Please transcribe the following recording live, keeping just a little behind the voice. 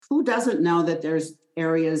who doesn't know that there's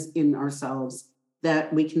areas in ourselves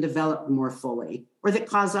that we can develop more fully, or that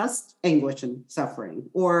cause us anguish and suffering,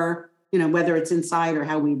 or, whether it's inside or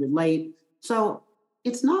how we relate. So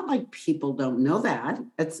it's not like people don't know that.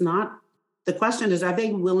 It's not. The question is, are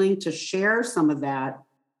they willing to share some of that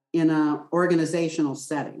in an organizational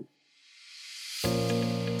setting?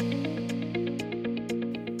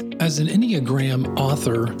 As an Enneagram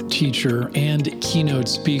author, teacher, and keynote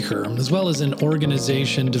speaker, as well as an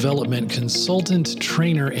organization development consultant,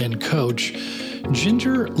 trainer, and coach,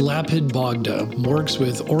 Ginger Lapid-Bogda works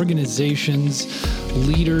with organizations,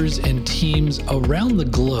 leaders, and teams around the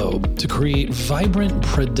globe to create vibrant,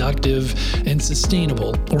 productive, and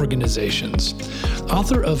sustainable organizations.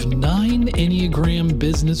 Author of 9 Enneagram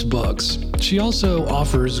business books, she also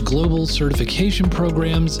offers global certification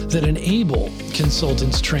programs that enable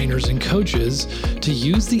consultants, trainers, and coaches to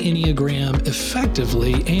use the Enneagram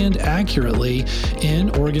effectively and accurately in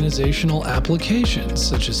organizational applications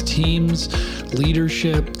such as teams,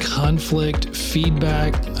 leadership, conflict,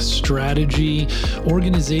 feedback, strategy,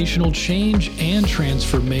 organizational change and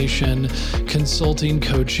transformation, consulting,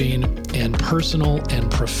 coaching, and personal and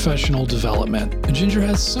professional development. Ginger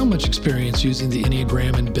has so much experience using the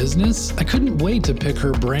Enneagram in business. I couldn't wait to pick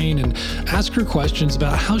her brain and ask her questions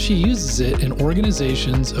about how she uses it in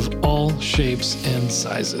organizations of all shapes and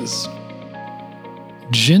sizes.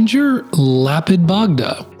 Ginger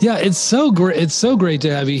Lapid-Bogda. Yeah, it's so great. It's so great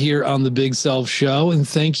to have you here on the Big Self Show, and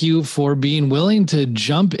thank you for being willing to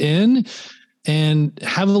jump in and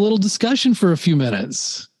have a little discussion for a few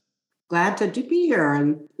minutes. Glad to be here,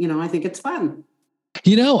 and I think it's fun.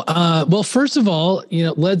 Well, first of all,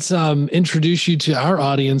 let's introduce you to our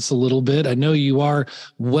audience a little bit. I know you are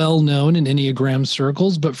well known in Enneagram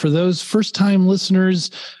circles, but for those first-time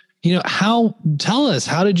listeners, tell us,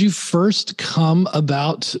 how did you first come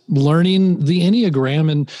about learning the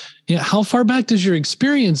Enneagram, and how far back does your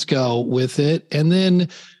experience go with it? And then,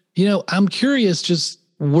 I'm curious, just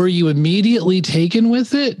were you immediately taken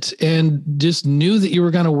with it and just knew that you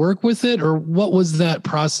were going to work with it, or what was that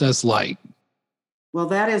process like? Well,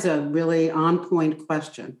 that is a really on-point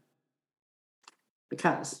question,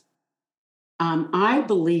 because I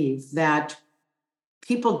believe that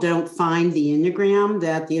people don't find the Enneagram,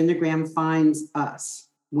 that the Enneagram finds us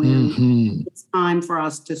when it's time for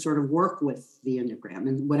us to sort of work with the Enneagram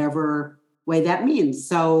in whatever way that means.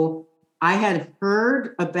 So I had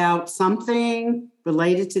heard about something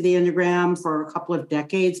related to the Enneagram for a couple of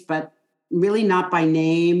decades, but really not by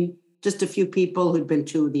name, just a few people who'd been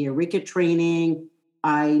to the Eureka training.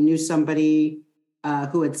 I knew somebody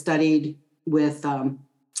who had studied with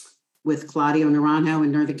Claudio Naranjo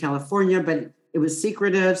in Northern California, but it was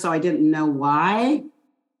secretive, so I didn't know why.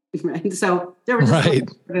 Right? So there were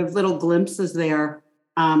just little glimpses there.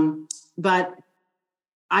 But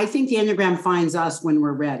I think the Enneagram finds us when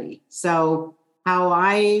we're ready. So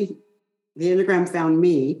the Enneagram found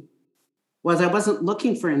me was I wasn't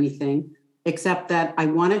looking for anything except that I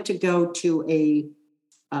wanted to go to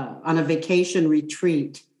on a vacation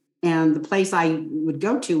retreat. And the place I would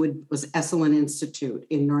go to was Esalen Institute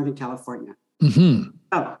in Northern California.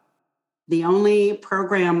 So the only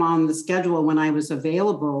program on the schedule when I was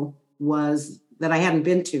available was that I hadn't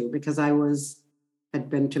been to, because I had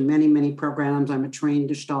been to many, many programs. I'm a trained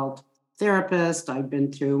Gestalt therapist. I've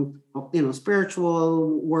been through,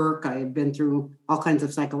 spiritual work. I had been through all kinds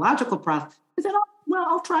of psychological process. I said,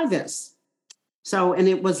 I'll try this. So, and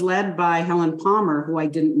it was led by Helen Palmer, who I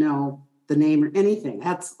didn't know the name or anything.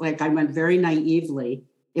 That's I went very naively.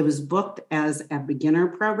 It was booked as a beginner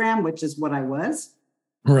program, which is what I was.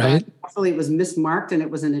 Right. Actually, it was mismarked and it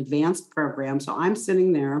was an advanced program. So I'm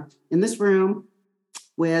sitting there in this room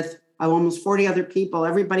with almost 40 other people.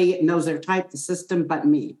 Everybody knows their type, the system, but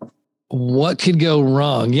me. What could go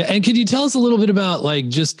wrong? Yeah. And could you tell us a little bit about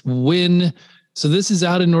just when, so this is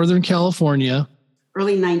out in Northern California.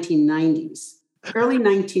 Early 1990s.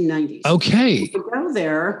 Okay. To go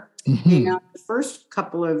there, and the first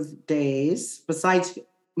couple of days, besides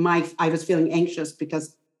I was feeling anxious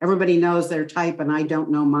because everybody knows their type and I don't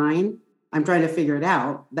know mine. I'm trying to figure it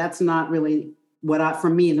out. That's not really for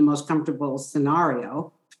me, the most comfortable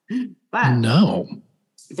scenario. But no,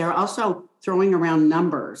 they're also throwing around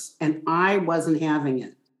numbers and I wasn't having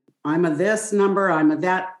it. I'm a this number, I'm a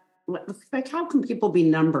that. How can people be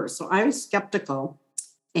numbers? So I was skeptical,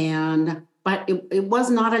 but it was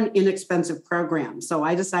not an inexpensive program. So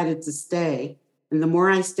I decided to stay. And the more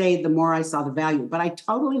I stayed, the more I saw the value. But I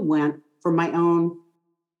totally went for my own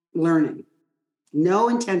learning. No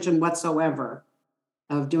intention whatsoever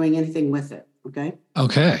of doing anything with it.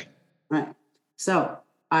 Okay. Right. So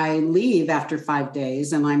I leave after 5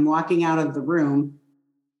 days and I'm walking out of the room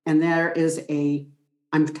and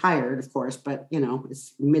I'm tired, of course, but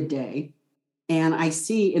it's midday. And I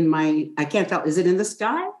see I can't tell, is it in the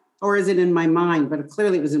sky or is it in my mind? But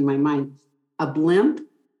clearly it was in my mind, a blimp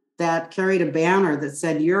that carried a banner that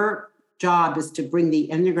said, your job is to bring the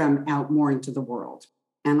Enneagram out more into the world.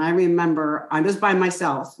 And I remember I was by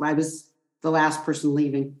myself. I was the last person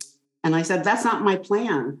leaving. And I said, that's not my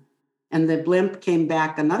plan. And the blimp came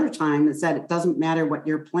back another time and said, it doesn't matter what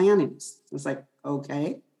your plan is. I was like,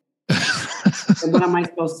 okay. And what am I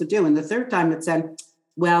supposed to do? And the third time it said,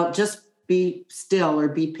 well, just be still or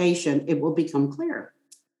be patient. It will become clear.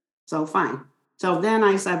 So fine. So then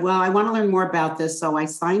I said, well, I want to learn more about this. So I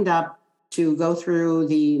signed up to go through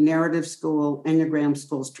the narrative school, Enneagram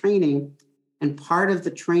schools training. And part of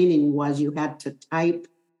the training was you had to type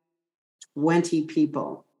 20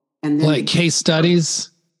 people. And then like case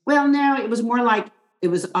studies? Well, no, it was more like it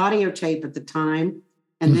was audio tape at the time.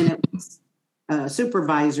 And then it was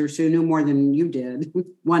supervisors who knew more than you did,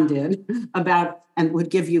 one did, and would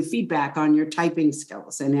give you feedback on your typing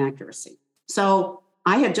skills and accuracy. So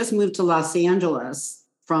I had just moved to Los Angeles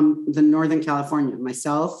from the Northern California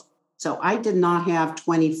myself. So I did not have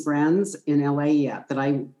 20 friends in LA yet that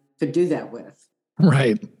I could do that with.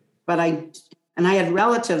 Right. But I had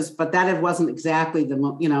relatives, but that wasn't exactly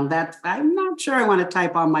that I'm not sure I want to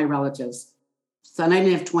type on my relatives. So I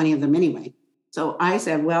didn't have 20 of them anyway. So I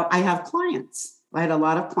said, well, I have clients. I had a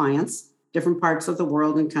lot of clients, different parts of the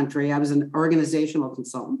world and country. I was an organizational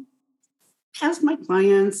consultant. Asked my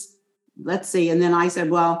clients, let's see. And then I said,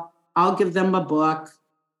 well, I'll give them a book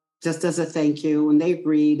just as a thank you. And they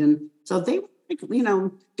agreed. And so they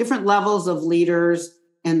were, different levels of leaders.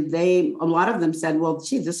 And a lot of them said, well,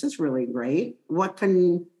 gee, this is really great. What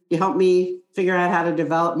can you help me figure out how to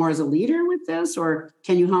develop more as a leader with this? Or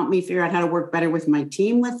can you help me figure out how to work better with my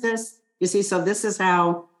team with this? You see, so this is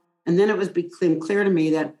how, and then it became clear to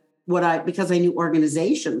me that because I knew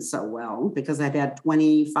organizations so well, because I'd had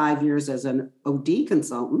 25 years as an OD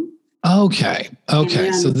consultant. Okay.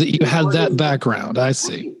 So you had that background. I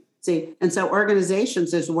see. And so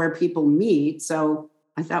organizations is where people meet. So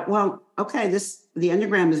I thought, well, okay, the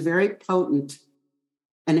Enneagram is very potent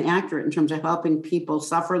and accurate in terms of helping people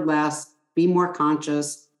suffer less, be more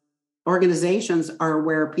conscious. Organizations are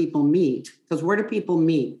where people meet, because where do people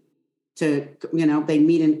meet? They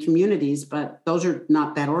meet in communities, but those are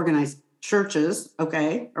not that organized. Churches,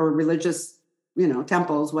 okay, or religious,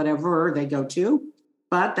 temples, whatever they go to.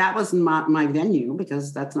 But that was not my venue,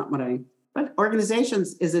 because that's not but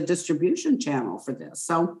organizations is a distribution channel for this.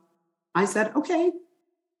 So I said, okay,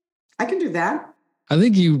 I can do that. I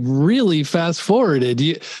think you really fast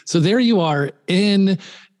forwarded. So there you are in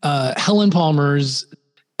Helen Palmer's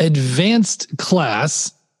advanced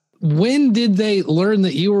class. When did they learn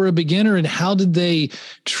that you were a beginner, and how did they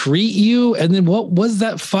treat you? And then what was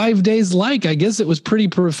that 5 days like? I guess it was pretty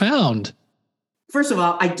profound. First of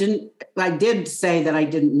all, I did say that I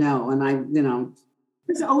didn't know. And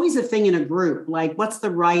there's always a thing in a group, like what's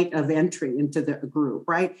the right of entry into the group,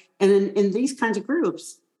 right? And in these kinds of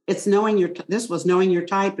groups, it's this was knowing your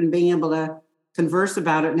type and being able to converse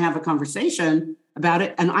about it and have a conversation about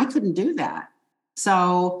it. And I couldn't do that.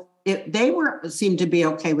 So they seemed to be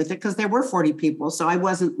okay with it, because there were 40 people. So I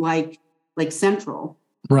wasn't like central.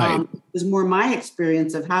 Right. It was more my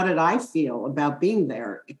experience of how did I feel about being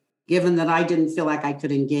there, given that I didn't feel like I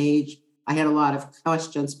could engage. I had a lot of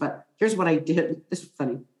questions, but here's what I did. This is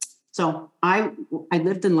funny. So I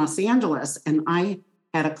lived in Los Angeles, and I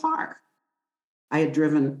had a car. I had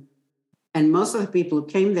driven, and most of the people who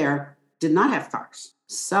came there did not have cars.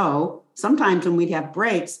 So sometimes when we'd have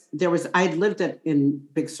breaks, I had lived in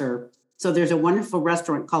Big Sur. So there's a wonderful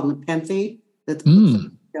restaurant called Nepenthe that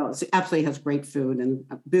absolutely has great food and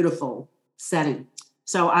a beautiful setting.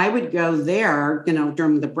 So I would go there,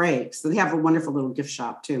 during the breaks. So they have a wonderful little gift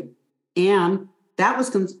shop too. And that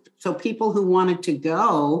was, so people who wanted to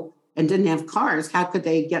go and didn't have cars, how could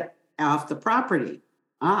they get off the property?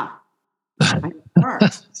 I had a car.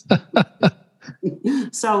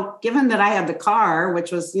 So given that I had the car,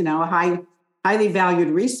 which was, a highly valued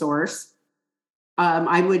resource,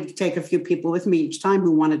 I would take a few people with me each time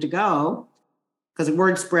who wanted to go, because the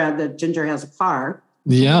word spread that Ginger has a car.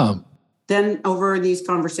 Yeah. Then over these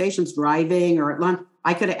conversations, driving or at lunch,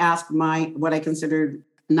 I could ask what I considered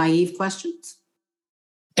naive questions.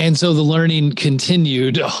 And so the learning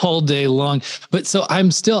continued all day long. But so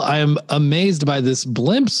I'm amazed by this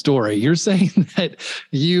blimp story. You're saying that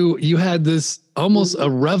you had this almost a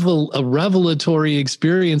revelatory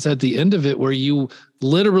experience at the end of it, where you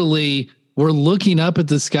literally were looking up at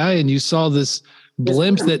the sky and you saw this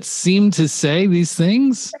blimp that seemed to say these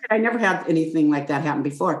things. I never had anything like that happen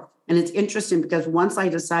before. And it's interesting because once I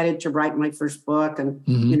decided to write my first book and,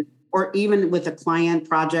 Mm-hmm. or even with a client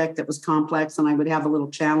project that was complex and I would have a little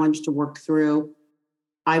challenge to work through,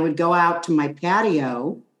 I would go out to my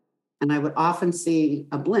patio and I would often see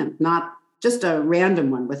a blimp, not just a random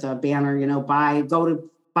one with a banner,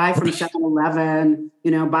 buy from 7-Eleven,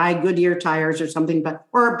 buy Goodyear tires or something,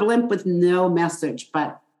 or a blimp with no message.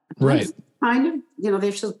 But Right. kind of,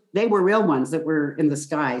 they were real ones that were in the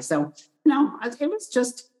sky. So, it was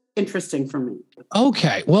just interesting for me.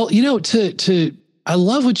 Okay. Well, I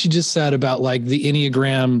love what you just said about like the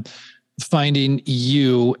Enneagram finding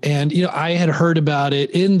you. And, I had heard about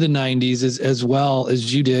it in the 90s as well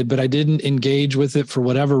as you did, but I didn't engage with it for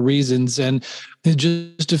whatever reasons. And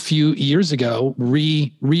just a few years ago,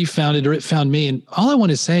 refound it, or it found me. And all I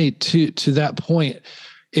want to say to that point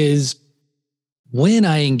is when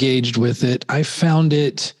I engaged with it, I found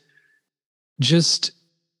it just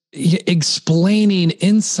explaining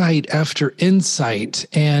insight after insight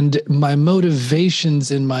and my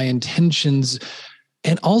motivations and my intentions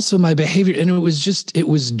and also my behavior. And it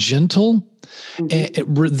was gentle. Mm-hmm.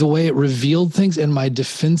 And the way it revealed things, and my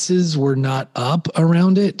defenses were not up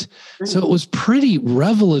around it. Mm-hmm. So it was pretty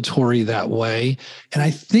revelatory that way. And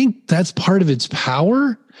I think that's part of its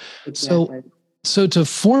power. Exactly. So to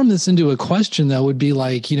form this into a question, that would be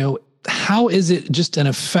like, how is it just an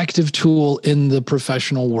effective tool in the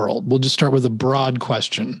professional world? We'll just start with a broad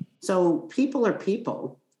question. So people are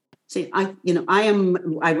people. See, I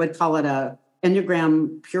would call it a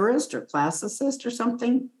Enneagram purist or classicist or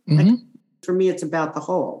something. Mm-hmm. For me, it's about the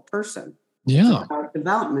whole person. Yeah. It's about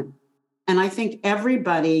development. And I think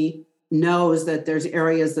everybody knows that there's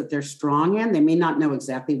areas that they're strong in. They may not know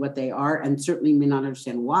exactly what they are and certainly may not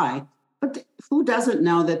understand why. But who doesn't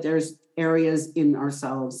know that there's areas in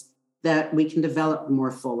ourselves that we can develop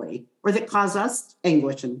more fully, or that cause us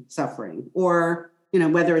anguish and suffering, or,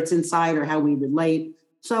 whether it's inside or how we relate.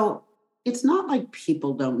 So it's not like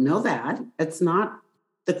people don't know that. It's not.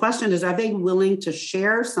 The question is, are they willing to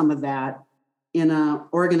share some of that in an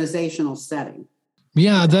organizational setting?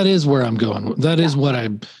 Yeah, that is where I'm going. That is what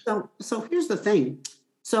I'm. So here's the thing.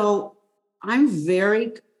 So I'm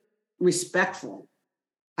very respectful.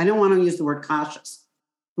 I don't want to use the word cautious.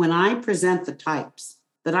 When I present the types,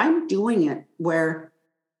 that I'm doing it where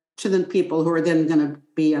to the people who are then going to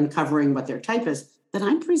be uncovering what their type is, that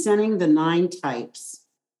I'm presenting the 9 types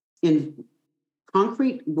in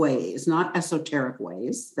concrete ways, not esoteric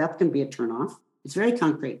ways. That can be a turnoff. It's very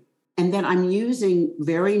concrete. And then I'm using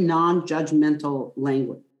very non-judgmental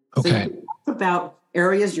language. Okay. So you talk about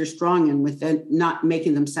areas you're strong in within not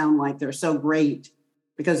making them sound like they're so great,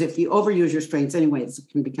 because if you overuse your strengths anyway, it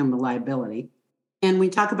can become a liability. And we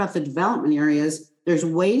talk about the development areas. There's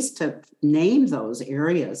ways to name those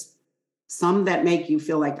areas. Some that make you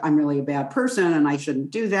feel like I'm really a bad person and I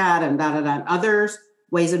shouldn't do that and da-da-da. Others,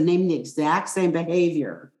 ways of naming the exact same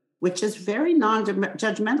behavior, which is very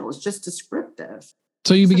non-judgmental. It's just descriptive.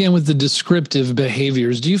 So you began with the descriptive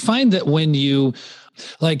behaviors. Do you find that when you,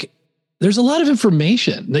 there's a lot of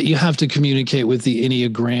information that you have to communicate with the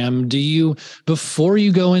Enneagram. Do you, before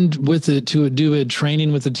you go in with it to do a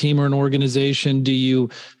training with a team or an organization, do you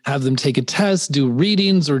have them take a test, do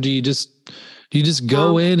readings, or do you just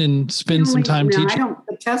go in and spend some time teaching?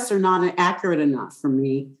 The tests are not accurate enough for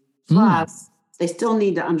me. Plus, they still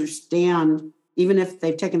need to understand, even if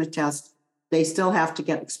they've taken a test, they still have to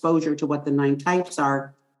get exposure to what the 9 types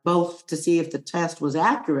are, both to see if the test was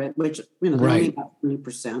accurate, which, they're only about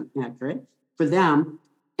 20% accurate for them.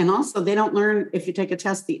 And also they don't learn, if you take a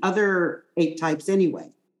test, the other 8 types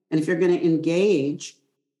anyway. And if you're going to engage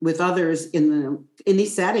with others in any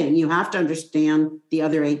setting, you have to understand the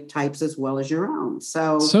other 8 types as well as your own.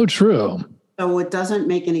 So true. So it doesn't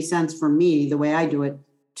make any sense for me, the way I do it,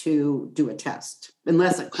 to do a test,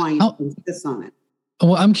 unless a client insists on it.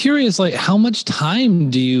 Well, I'm curious, how much time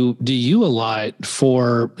do you allot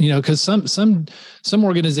for, because some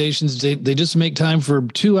organizations, they just make time for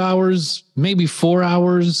 2 hours, maybe 4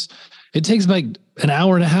 hours. It takes like an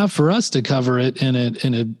hour and a half for us to cover it in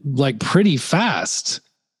a pretty fast.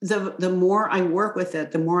 The more I work with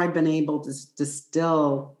it, the more I've been able to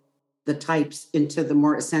distill the types into the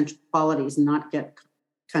more essential qualities and not get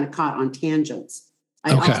kind of caught on tangents.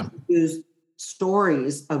 I also use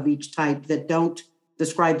stories of each type that don't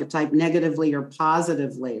describe the type negatively or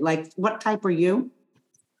positively. Like, what type are you?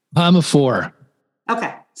 I'm a 4.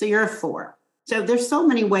 Okay, so you're a 4. So there's so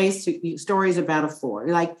many ways to stories about a 4.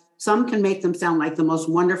 Like, some can make them sound like the most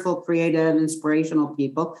wonderful, creative, inspirational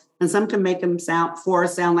people, and some can make them sound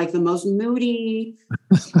like the most moody,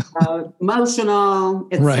 emotional,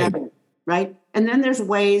 etc. Right? And then there's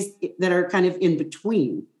ways that are kind of in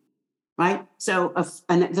between. right? So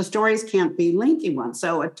and the stories can't be lengthy ones.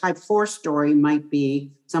 So a type 4 story might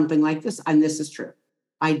be something like this, and this is true.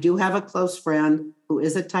 I do have a close friend who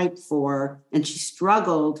is a type 4, and she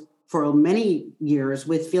struggled for many years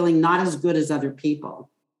with feeling not as good as other people.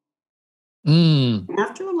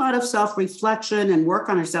 After a lot of self-reflection and work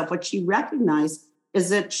on herself, what she recognized is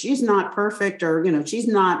that she's not perfect, or, she's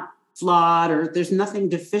not flawed, or there's nothing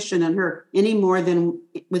deficient in her any more than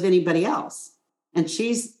with anybody else. And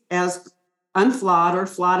she's as unflawed or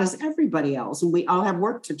flawed as everybody else. And we all have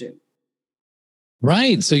work to do.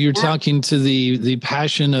 Right. So you're talking to the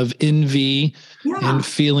passion of envy and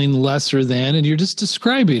feeling lesser than, and you're just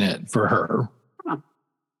describing it for her. Yeah.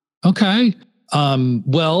 Okay.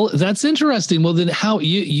 Well, that's interesting. Well, then how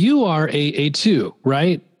you are a 2,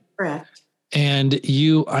 right? Correct. And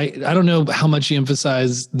I don't know how much you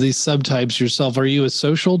emphasize these subtypes yourself. Are you a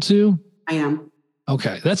social 2? I am.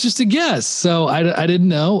 Okay. That's just a guess. So I didn't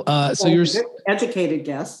know. So you're educated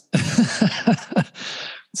guess.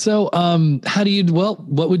 So, how do you, what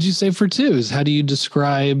would you say for 2s? How do you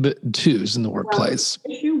describe 2s in the workplace?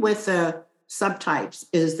 The issue with the subtypes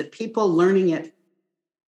is that people learning it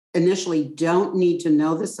initially don't need to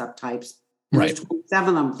know the subtypes. And right. There's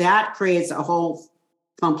 27 of them. That creates a whole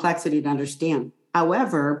complexity to understand.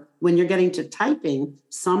 However, when you're getting to typing,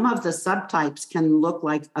 some of the subtypes can look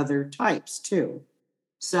like other types too.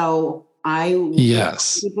 So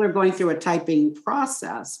people are going through a typing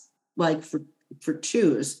process, like for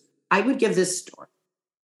 2s, I would give this story.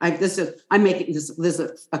 This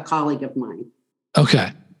is a colleague of mine.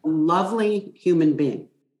 Okay. A lovely human being.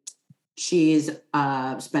 She's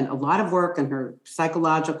spent a lot of work in her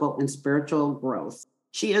psychological and spiritual growth.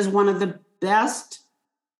 She is one of the best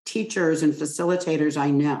teachers and facilitators I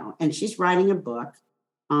know. And she's writing a book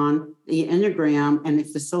on the Enneagram and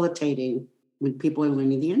facilitating when people are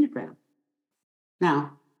learning the Enneagram.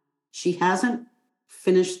 Now, she hasn't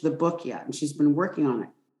finished the book yet, and she's been working on it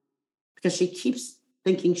because she keeps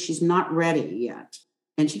thinking she's not ready yet.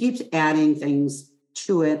 And she keeps adding things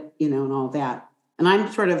to it, and all that. And I'm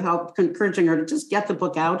sort of encouraging her to just get the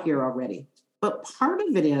book out here already. But part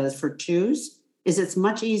of it is for 2s is it's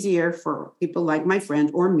much easier for people like my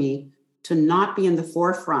friend or me to not be in the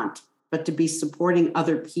forefront, but to be supporting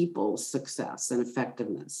other people's success and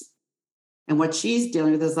effectiveness. And what she's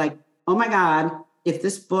dealing with is like, oh my God, if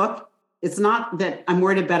this book, it's not that I'm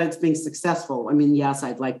worried about it's being successful. I mean, yes,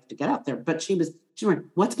 I'd like to get out there, but she's worried,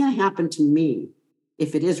 what's going to happen to me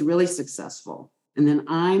if it is really successful? And then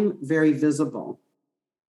I'm very visible.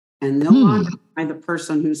 And no longer am I the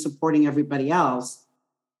person who's supporting everybody else,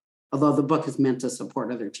 although the book is meant to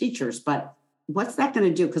support other teachers. But what's that going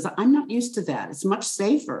to do? Because I'm not used to that. It's much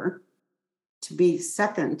safer to be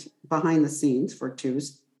second behind the scenes for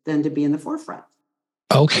 2s than to be in the forefront.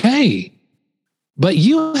 Okay. But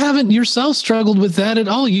you haven't yourself struggled with that at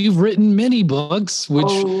all. You've written many books, which...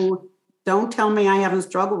 Oh, don't tell me I haven't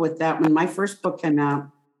struggled with that. When my first book came out,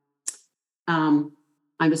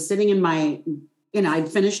 I was sitting in my, I'd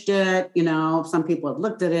finished it, some people had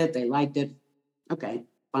looked at it, they liked it. Okay,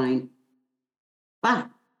 fine. But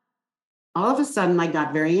all of a sudden I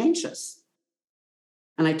got very anxious.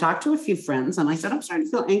 And I talked to a few friends and I said, I'm starting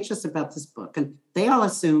to feel anxious about this book. And they all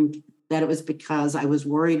assumed that it was because I was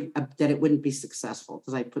worried that it wouldn't be successful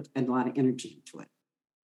because I put a lot of energy into it.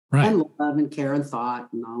 Right. And love and care and thought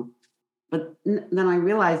and all. But then I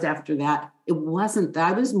realized after that, it wasn't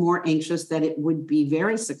that. I was more anxious that it would be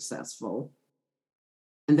very successful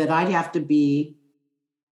and that I'd have to be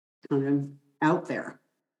kind of out there.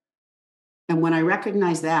 And when I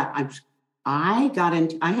recognized that, I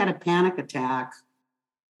had a panic attack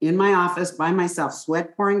in my office by myself,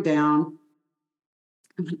 sweat pouring down.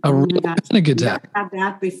 A real panic attack. I've had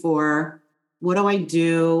that before. What do I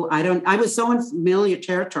do? I was so in familiar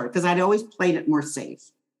territory because I'd always played it more safe.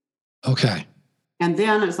 Okay. And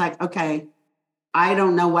then it was like, okay, I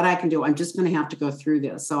don't know what I can do. I'm just going to have to go through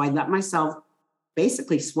this. So I let myself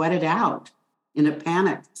basically sweat it out in a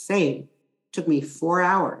panic state. It took me 4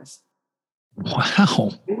 hours.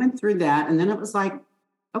 Wow. I went through that. And then it was like,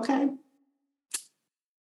 okay,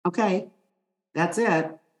 that's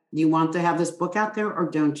it. Do you want to have this book out there or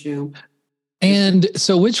don't you? And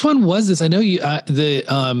so which one was this? I know you,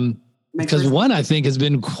 because one I think has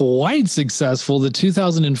been quite successful, the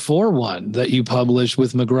 2004 one that you published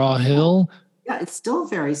with McGraw-Hill. Yeah, it's still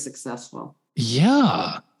very successful.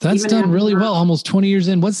 Yeah, that's done really well, almost 20 years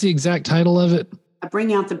in. What's the exact title of it?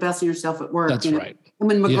 Bring Out the Best in Yourself at Work. That's right. And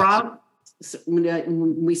when McGraw,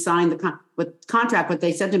 when we signed the contract, what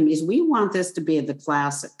they said to me is, we want this to be the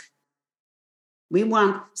classic. A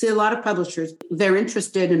lot of publishers, they're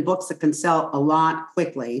interested in books that can sell a lot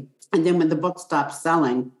quickly. And then when the book stops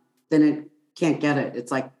selling, then it can't get it.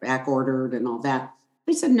 It's like back ordered and all that.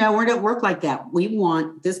 They said, no, we don't work like that. We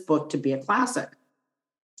want this book to be a classic.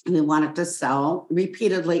 And we want it to sell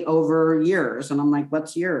repeatedly over years. And I'm like,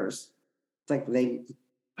 what's yours? It's like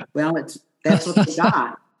that's what they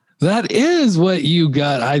got. That is what you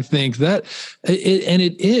got. I think that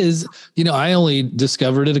it is, I only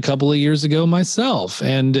discovered it a couple of years ago myself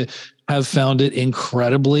and have found it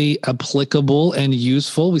incredibly applicable and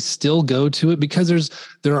useful. We still go to it because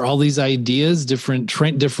there are all these ideas, different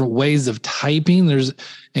ways of typing.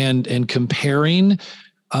 And comparing.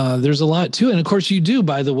 There's a lot to it. And of course you do,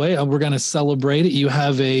 by the way, we're going to celebrate it. You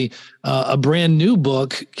have a brand new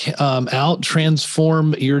book out,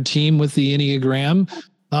 Transform Your Team with the Enneagram.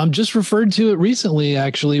 Just referred to it recently,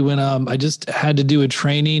 actually, when I just had to do a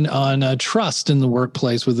training on trust in the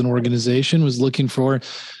workplace with an organization, was looking for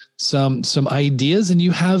some ideas, and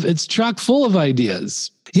it's chock full of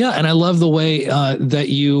ideas. Yeah. And I love the way that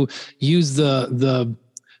you use the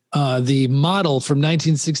model from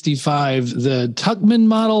 1965, the Tuckman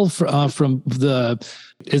model from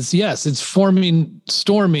it's forming,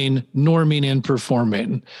 storming, norming, and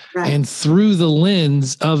performing. Right. And through the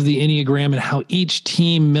lens of the Enneagram and how each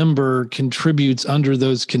team member contributes under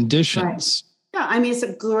those conditions. Right. Yeah, I mean, it's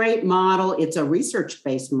a great model. It's a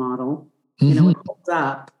research-based model. Mm-hmm. It holds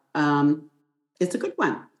up. It's a good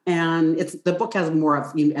one. And the book has more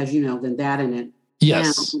of, as you know, than that in it.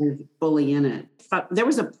 Yes. And fully in it. But there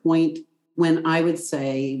was a point when I would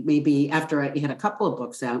say, maybe after I had a couple of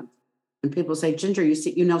books out, and people say, Ginger,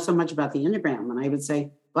 you know so much about the Enneagram. And I would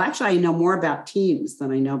say, well, actually, I know more about teams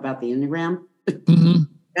than I know about the Enneagram. Mm-hmm.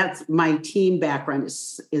 That's my team background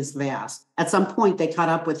is vast. At some point, they caught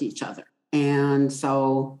up with each other. And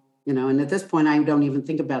so, and at this point, I don't even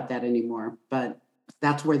think about that anymore. But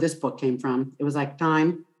that's where this book came from. It was like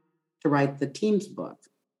time to write the teams book.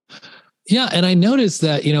 Yeah. And I noticed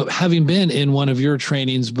that, having been in one of your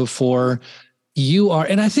trainings before,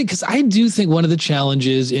 and I think, because I do think one of the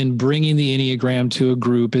challenges in bringing the Enneagram to a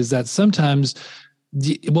group is that sometimes,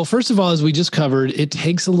 first of all, as we just covered, it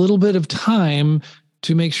takes a little bit of time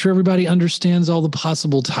to make sure everybody understands all the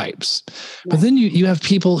possible types. Yeah. But then you have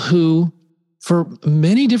people who, for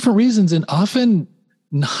many different reasons, and often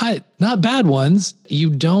not bad ones, you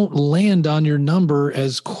don't land on your number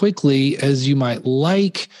as quickly as you might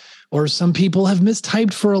like, or some people have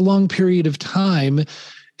mistyped for a long period of time.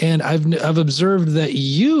 And I've observed that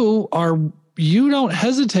you don't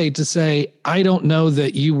hesitate to say, I don't know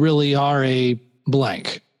that you really are a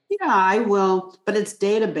blank. Yeah, I will, but it's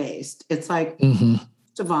data-based. It's like, mm-hmm.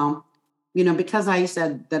 First of all, because I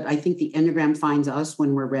said that I think the Enneagram finds us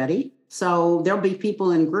when we're ready. So there'll be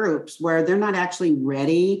people in groups where they're not actually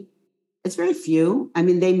ready. It's very few. I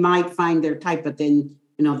mean, they might find their type, but then,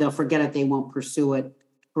 they'll forget it. They won't pursue it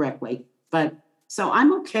correctly. But so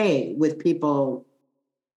I'm okay with people.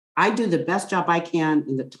 I do the best job I can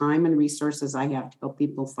in the time and resources I have to help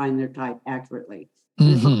people find their type accurately.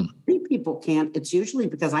 Mm-hmm. If people can't, it's usually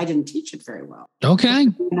because I didn't teach it very well. Okay.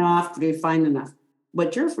 Enough to find enough.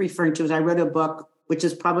 What you're referring to is I wrote a book, which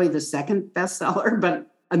is probably the second bestseller, but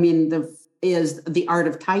I mean, is The Art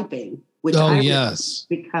of Typing, which yes,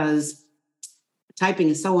 because typing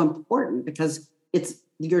is so important, because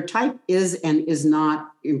your type is and is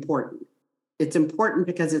not important. It's important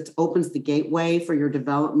because it opens the gateway for your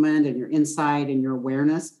development and your insight and your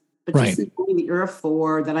awareness. But right. Just knowing that you're a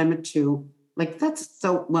 4, that I'm a 2, like that's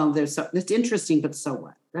so, well, it's interesting, but so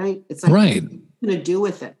what, right? It's like, right. What are you going to do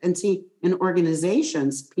with it? And see, in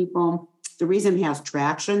organizations, the reason it has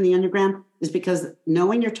traction, the Enneagram, is because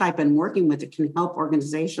knowing your type and working with it can help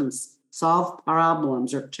organizations solve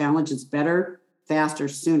problems or challenges better, faster,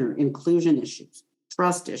 sooner. Inclusion issues,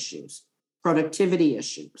 trust issues, productivity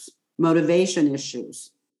issues, motivation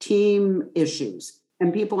issues, team issues,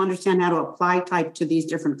 and people understand how to apply type to these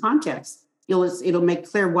different contexts. It'll make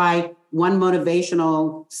clear why one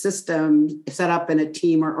motivational system set up in a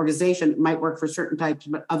team or organization might work for certain types,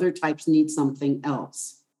 but other types need something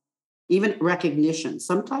else. Even recognition.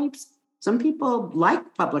 Some people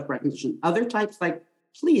like public recognition. Other types like,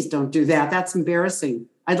 please don't do that. That's embarrassing.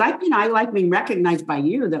 I like being recognized by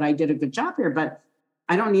you that I did a good job here, but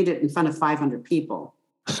I don't need it in front of 500 people.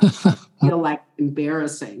 I feel like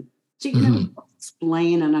embarrassing. So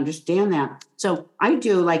explain and understand that. So I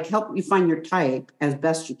do help you find your type as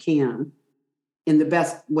best you can in the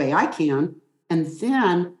best way I can. And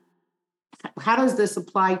then how does this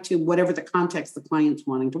apply to whatever the context the client's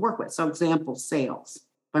wanting to work with? So example, sales.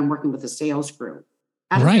 If I'm working with a sales group,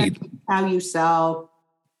 how you sell,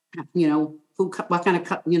 what kind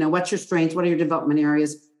of, what's your strengths? What are your development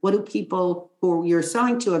areas? What do people who you're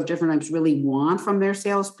selling to of different types really want from their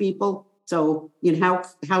salespeople? So,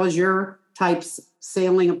 how is your type's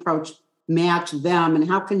sailing approach match them? And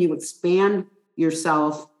how can you expand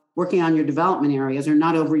yourself working on your development areas or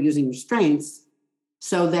not overusing your strengths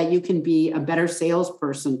so that you can be a better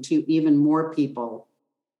salesperson to even more people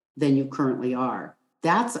than you currently are?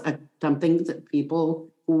 That's something that people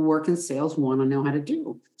who work in sales want to know how to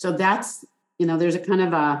do. So that's, there's a kind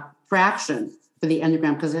of a fraction for the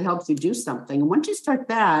Enneagram because it helps you do something. And once you start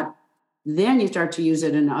that, then you start to use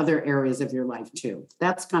it in other areas of your life too.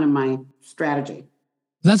 That's kind of my strategy.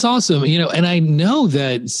 That's awesome. And I know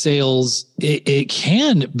that sales, it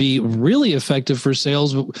can be really effective for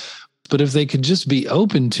sales, but if they could just be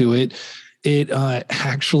open to it, it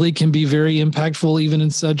actually can be very impactful even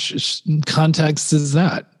in such contexts as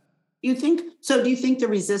that. Do you think the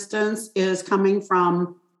resistance is coming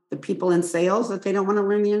from the people in sales that they don't want to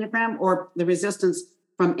learn the Enneagram, or the resistance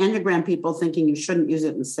from Enneagram people thinking you shouldn't use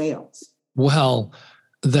it in sales? Well,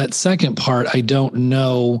 that second part, I don't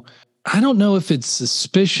know. I don't know if it's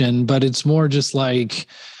suspicion, but it's more just like,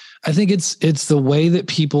 I think it's the way that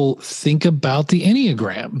people think about the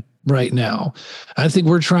Enneagram right now. I think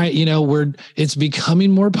we're trying, it's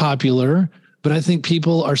becoming more popular, but I think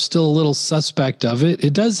people are still a little suspect of it.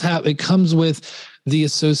 It comes with the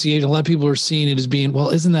association. A lot of people are seeing it as being,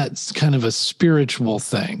 well, isn't that kind of a spiritual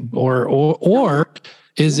thing? Or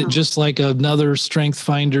is it just like another Strength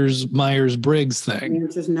Finders, Myers-Briggs thing? You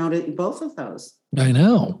just noted both of those. I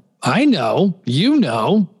know.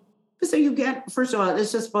 So you get, first of all,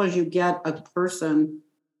 let's just suppose you get a person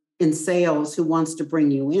in sales who wants to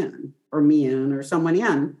bring you in or me in or someone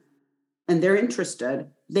in, and they're interested.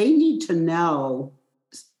 They need to know.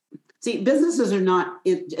 See, businesses are not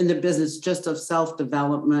in the business just of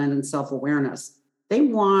self-development and self-awareness. They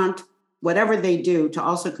want whatever they do to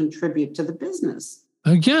also contribute to the business.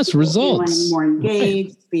 I guess people results. Feeling more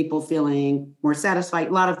engaged, people feeling more satisfied,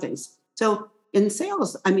 a lot of things. So in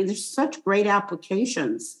sales, there's such great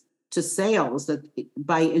applications to sales that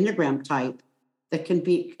by Enneagram type that can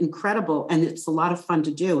be incredible. And it's a lot of fun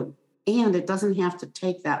to do. And it doesn't have to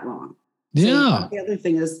take that long. Yeah. So the other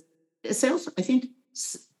thing is sales, I think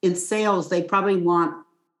in sales, they probably want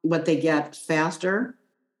what they get faster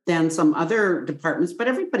than some other departments, but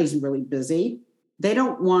everybody's really busy. They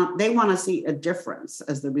want to see a difference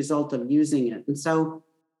as the result of using it. And so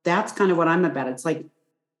that's kind of what I'm about. It's like,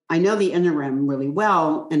 I know the Enneagram really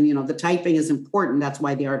well, and the typing is important. That's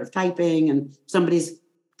why the art of typing, and somebody's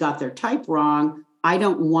got their type wrong. I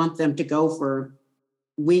don't want them to go for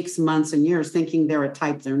weeks, months, and years thinking they're a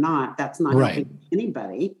type they're not. That's not helping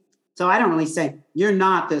anybody. So I don't really say, you're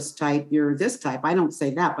not this type, you're this type. I don't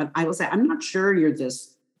say that, but I will say, I'm not sure you're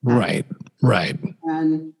this type. Right.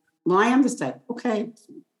 And well, I am this type. Okay.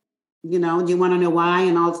 Do you want to know why?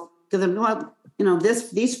 And I'll,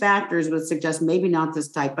 these factors would suggest maybe not this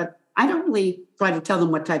type, but I don't really try to tell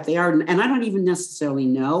them what type they are. And I don't even necessarily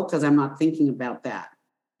know because I'm not thinking about that.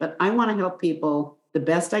 But I want to help people the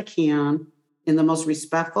best I can in the most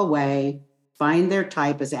respectful way, find their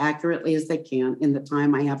type as accurately as they can in the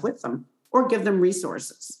time I have with them, or give them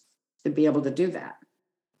resources to be able to do that.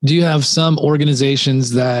 Do you have some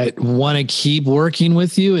organizations that want to keep working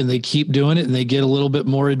with you and they keep doing it and they get a little bit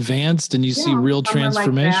more advanced and you see real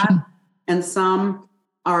transformation? Like, and some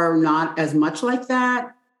are not as much like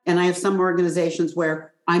that. And I have some organizations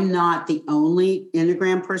where I'm not the only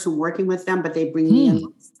Enneagram person working with them, but they bring me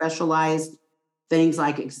in specialized things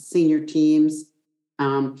like senior teams.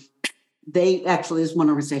 They actually is one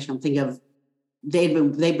organization I'm thinking of. They've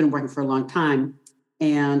been working for a long time,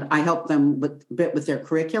 and I helped them with their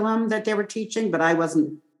curriculum that they were teaching, but I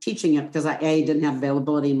wasn't teaching it because I didn't have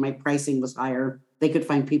availability and my pricing was higher. They could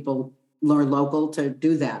find people more local to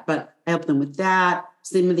do that, but I helped them with that.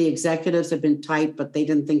 Some of the executives have been typed, but they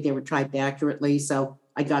didn't think they were typed accurately. So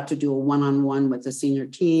I got to do a one-on-one with the senior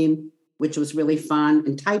team, which was really fun,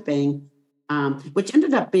 and typing, which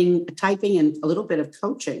ended up being typing and a little bit of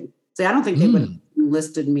coaching. So I don't think they would have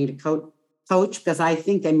enlisted me to coach because I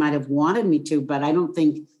think they might have wanted me to, but I don't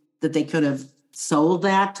think that they could have sold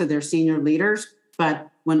that to their senior leaders. But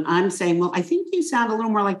when I'm saying, well, I think you sound a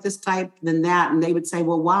little more like this type than that. And they would say,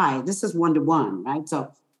 well, why? This is 1-to-1, right?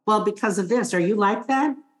 So, well, because of this. Are you like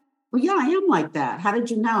that? Well, yeah, I am like that. How did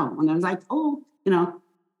you know? And I was like,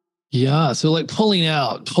 Yeah. So like pulling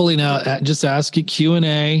out, just asking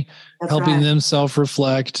Q&A, helping them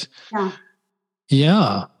self-reflect.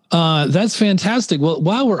 Yeah. That's fantastic. Well,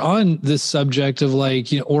 while we're on this subject of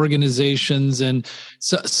organizations, and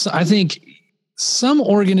so I think some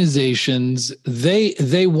organizations,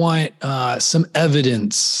 they want some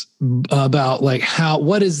evidence about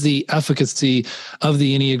what is the efficacy of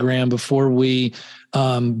the Enneagram before we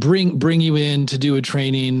bring you in to do a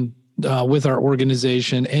training with our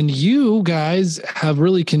organization. And you guys have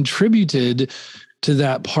really contributed to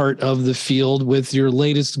that part of the field with your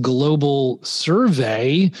latest global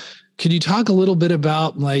survey. Could you talk a little bit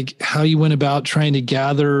about like how you went about trying to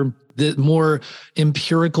gather the more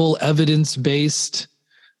empirical, evidence-based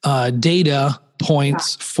data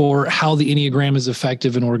points for how the Enneagram is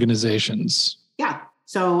effective in organizations? Yeah,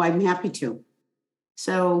 so I'm happy to.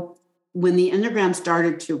 So when the Enneagram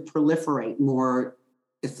started to proliferate more,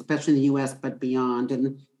 especially in the US, but beyond,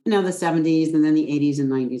 and the 70s and then the 80s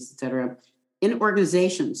and 90s, et cetera, in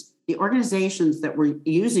organizations, the organizations that were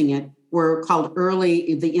using it were called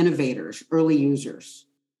the innovators, early users.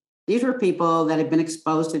 These were people that had been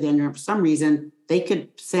exposed to the Enneagram for some reason. They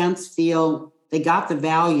could sense, feel, they got the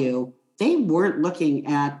value. They weren't looking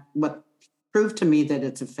at what proved to me that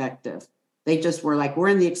it's effective. They just were like, we're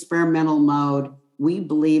in the experimental mode. We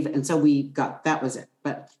believe, and so that was it.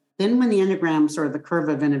 But then when the Enneagram, sort of the curve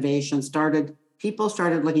of innovation started, people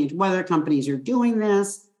started looking at whether companies are doing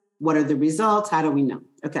this. What are the results? How do we know?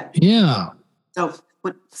 Okay. Yeah. So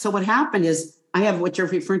what happened is, I have what you're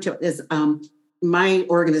referring to is my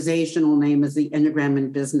organizational name is the Enneagram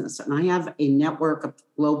in Business. And I have a network of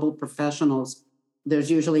global professionals.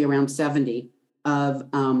 There's usually around 70 of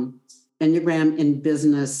Enneagram in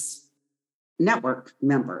Business network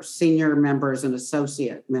members, senior members and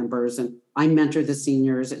associate members. And I mentor the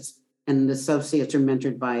seniors, and the associates are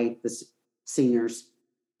mentored by the seniors.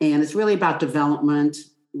 And it's really about development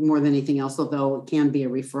more than anything else, although it can be a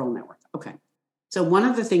referral network. Okay. So one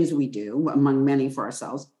of the things we do, among many for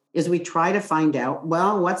ourselves, is we try to find out,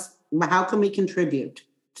 well, how can we contribute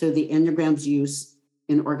to the Enneagram's use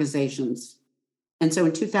in organizations? And so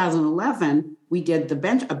in 2011, we did a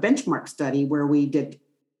benchmark study where we did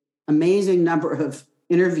amazing number of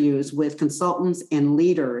interviews with consultants and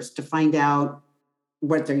leaders to find out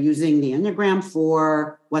what they're using the Enneagram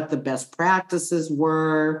for, what the best practices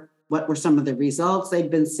were, what were some of the results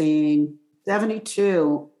they'd been seeing.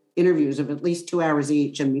 72 interviews of at least 2 hours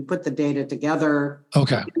each, and we put the data together.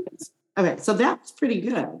 Okay, so that's pretty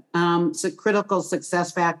good. So critical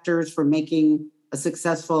success factors for making a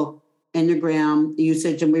successful Enneagram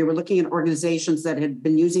usage, and we were looking at organizations that had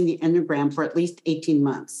been using the Enneagram for at least 18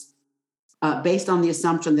 months, based on the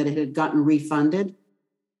assumption that it had gotten refunded,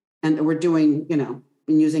 and we're doing, been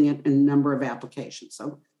using it in a number of applications.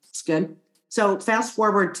 So it's good. So fast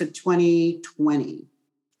forward to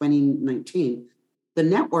 2019, the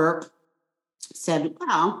network said,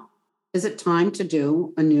 well, is it time to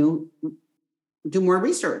do more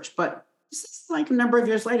research? But this is like a number of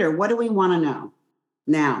years later. What do we want to know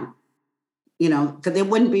now? Because it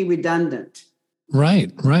wouldn't be redundant.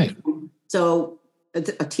 Right. So a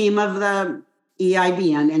team of the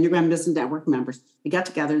EIBN, Enneagram Business Network members, we got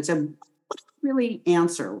together and said, what do we really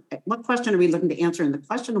answer? What question are we looking to answer? And the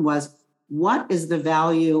question was, what is the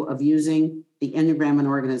value of using the Enneagram in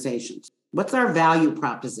organizations? What's our value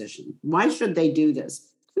proposition? Why should they do this?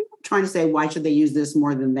 We were trying to say, why should they use this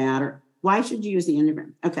more than that? Or why should you use the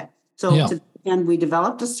Enneagram? Okay. So and we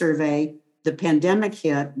developed a survey. The pandemic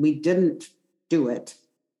hit. We didn't do it.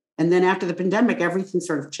 And then after the pandemic, everything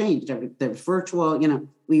sort of changed. The virtual,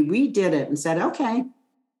 we redid it and said, okay,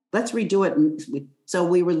 let's redo it. So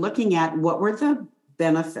we were looking at what were the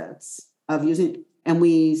benefits of using it. And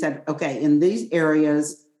we said, okay, in these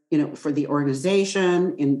areas, for the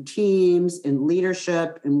organization, in teams, in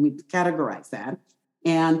leadership, and we categorized that.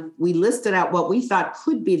 And we listed out what we thought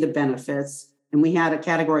could be the benefits. And we had a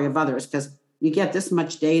category of others, because you get this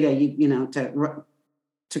much data,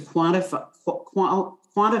 to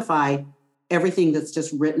quantify everything that's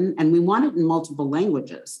just written. And we want it in multiple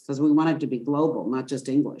languages because we want it to be global, not just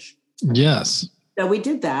English. Yes. So we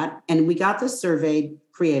did that, and we got this survey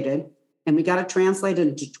created, and we got it translated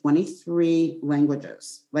into 23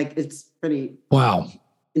 languages. Like, it's pretty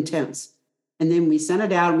intense. And then we sent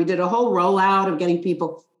it out, and we did a whole rollout of getting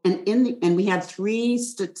people. And we had 3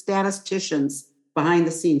 statisticians behind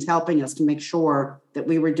the scenes helping us to make sure that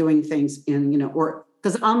we were doing things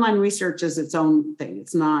because online research is its own thing.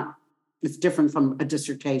 It's different from a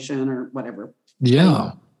dissertation or whatever.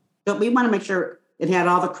 Yeah. But we want to make sure it had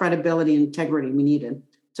all the credibility and integrity we needed.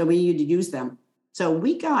 So we needed to use them. So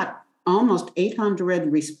we got almost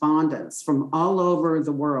 800 respondents from all over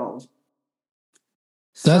the world.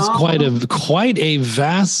 That's quite a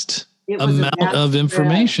vast amount of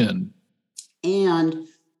information. And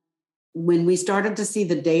when we started to see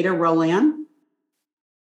the data roll in,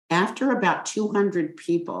 after about 200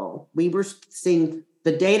 people, we were seeing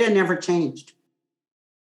the data never changed.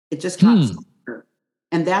 It just got stronger.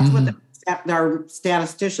 And that's what our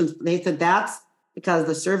statisticians, they said, that's because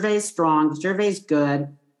the survey is strong, the survey is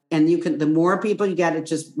good. and the more people you get, it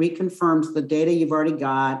just reconfirms the data you've already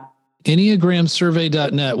got.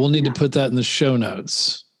 Enneagramsurvey.net. We'll need to put that in the show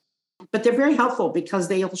notes. But they're very helpful because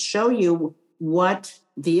they'll show you what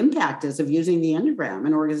the impact is of using the Enneagram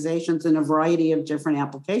in organizations in a variety of different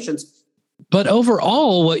applications. But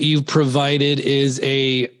overall, what you've provided is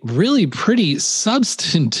a really pretty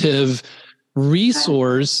substantive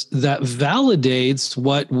resource that validates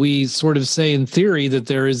what we sort of say in theory, that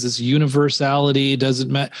there is this universality. It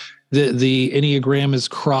doesn't matter. The Enneagram is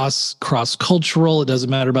cross-cultural. It doesn't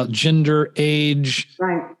matter about gender, age.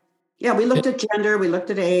 Right. Yeah, we looked at gender, we looked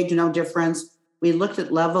at age, no difference. We looked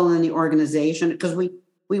at level in the organization because we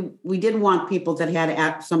did want people that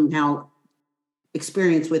had somehow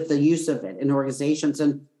experience with the use of it in organizations.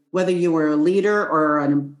 And whether you were a leader or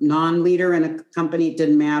a non-leader in a company, it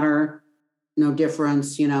didn't matter. No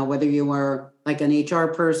difference. Whether you were like an HR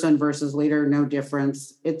person versus leader, no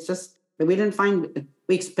difference. It's just that we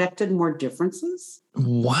expected more differences.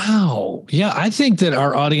 Wow. Yeah, I think that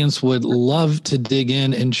our audience would love to dig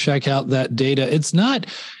in and check out that data. It's not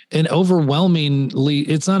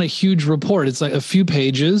it's not a huge report. It's like a few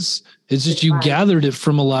pages. It's just you gathered it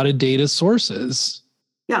from a lot of data sources.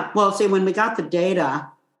 Yeah. Well, see, when we got the data,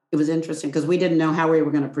 it was interesting because we didn't know how we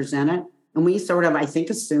were going to present it. And we sort of, I think,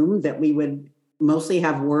 assumed that we would mostly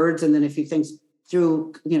have words and then a few things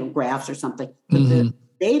through, graphs or something. But the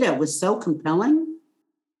data was so compelling.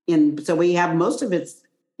 And so we have most of it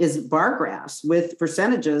is bar graphs with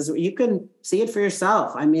percentages. You can see it for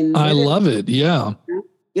yourself. I mean, I love it. Yeah.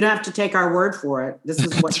 You don't have to take our word for it. This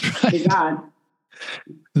is what we got.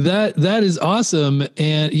 That is awesome.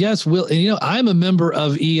 And yes, I'm a member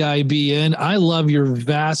of EIBN. I love your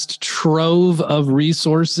vast trove of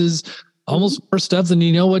resources, almost more stuff than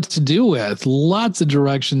you know what to do with. Lots of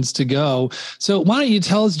directions to go. So why don't you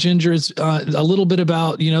tell us, Ginger, a little bit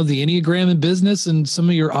about, the Enneagram in business and some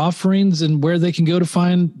of your offerings and where they can go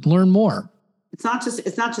to learn more. It's not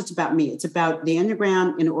just about me. It's about the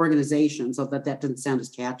Enneagram in organizations, so that doesn't sound as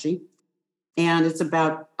catchy. And it's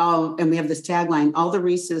about, and we have this tagline, all the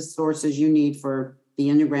resources you need for the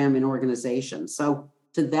Enneagram in organizations. So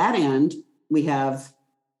to that end,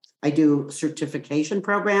 I do certification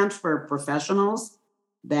programs for professionals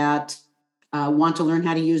that want to learn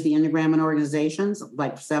how to use the Enneagram in organizations,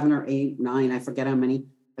 like 7 or 8, 9, I forget how many.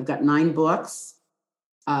 I've got 9 books.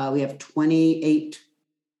 We have 28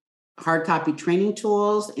 hard copy training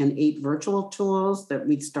tools and 8 virtual tools that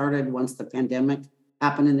we started once the pandemic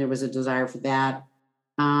happened and there was a desire for that.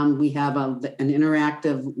 We have an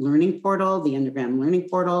interactive learning portal, the Enneagram Learning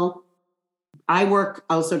Portal. I work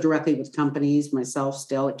also directly with companies myself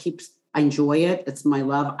still. I enjoy it. It's my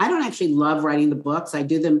love. I don't actually love writing the books. I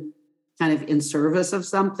do them kind of in service of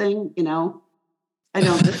something, I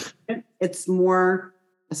don't. It's more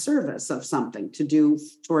a service of something to do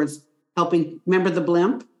towards helping. Remember the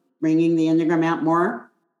blimp? Bringing the Enneagram out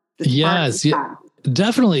more? Yes, yeah,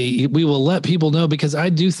 definitely. We will let people know because I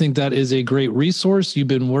do think that is a great resource. You've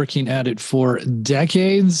been working at it for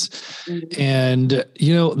decades. Mm-hmm. And,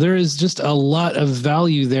 there is just a lot of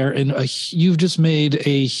value there. And you've just made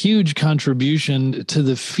a huge contribution to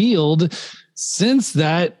the field since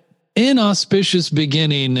that inauspicious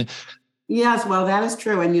beginning. Yes, well, that is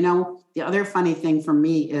true. And, the other funny thing for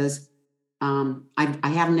me is I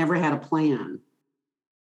have never had a plan.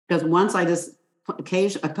 Because once I just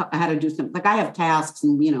occasionally I had to do something, like I have tasks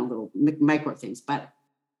and, little micro things, but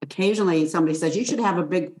occasionally somebody says, you should have a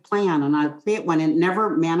big plan. And I create one and it never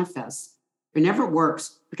manifests. It never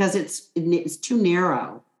works because it's too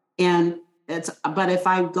narrow. And but if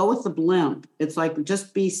I go with the blimp, it's like,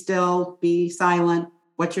 just be still, be silent.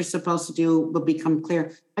 What you're supposed to do will become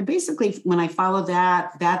clear. I basically, when I follow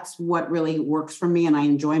that, that's what really works for me. And I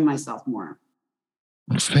enjoy myself more.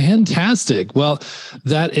 Fantastic. Well,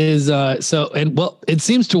 that is it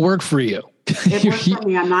seems to work for you. It works for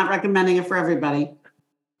me. I'm not recommending it for everybody.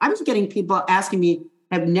 I was getting people asking me,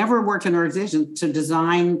 have never worked in an organization, to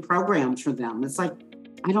design programs for them. It's like,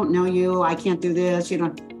 I don't know you. I can't do this.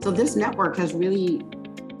 So this network has really,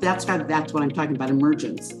 that's what I'm talking about,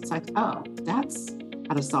 emergence. It's like, oh, that's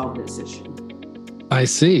how to solve this issue. I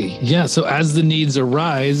see. Yeah. So as the needs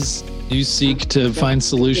arise, you seek to find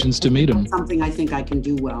solutions to meet them. Something I think I can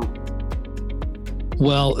do well.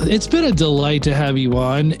 Well, it's been a delight to have you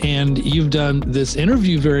on, and you've done this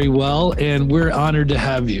interview very well, and we're honored to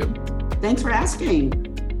have you. Thanks for asking.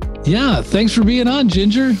 Yeah. Thanks for being on,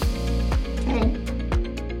 Ginger. Okay.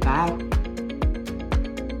 Bye.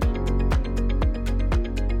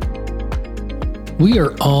 We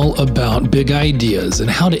are all about big ideas and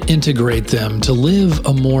how to integrate them to live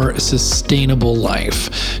a more sustainable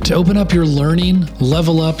life, to open up your learning,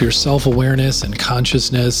 level up your self-awareness and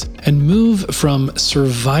consciousness, and move from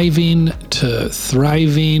surviving to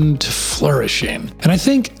thriving to flourishing. And I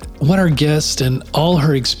think what our guest and all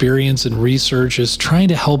her experience and research is trying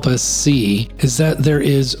to help us see is that there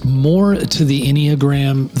is more to the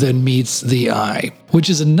Enneagram than meets the eye, which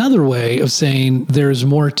is another way of saying there's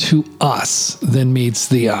more to us than meets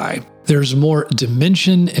the eye. There's more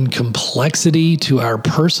dimension and complexity to our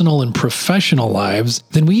personal and professional lives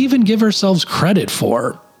than we even give ourselves credit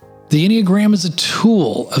for. The Enneagram is a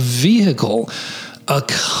tool, a vehicle, a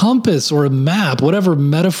compass or a map, whatever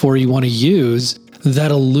metaphor you want to use,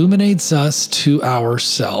 that illuminates us to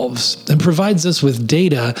ourselves and provides us with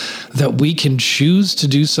data that we can choose to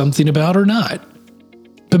do something about or not.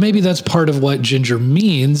 But maybe that's part of what Ginger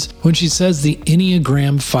means when she says the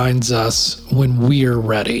Enneagram finds us when we're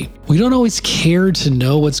ready. We don't always care to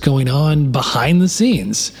know what's going on behind the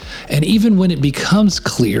scenes. And even when it becomes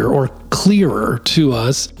clear or clearer to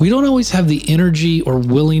us, we don't always have the energy or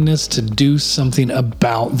willingness to do something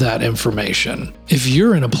about that information. If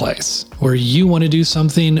you're in a place where you want to do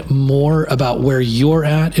something more about where you're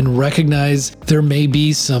at and recognize there may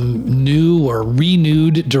be some new or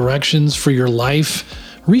renewed directions for your life,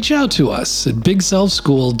 reach out to us at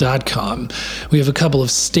bigselfschool.com. We have a couple of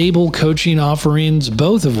stable coaching offerings,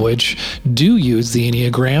 both of which do use the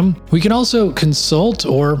Enneagram. We can also consult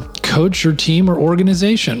or coach your team or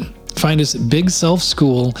organization. Find us at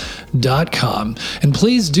bigselfschool.com. And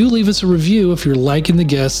please do leave us a review if you're liking the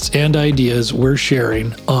guests and ideas we're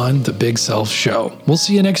sharing on The Big Self Show. We'll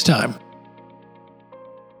see you next time.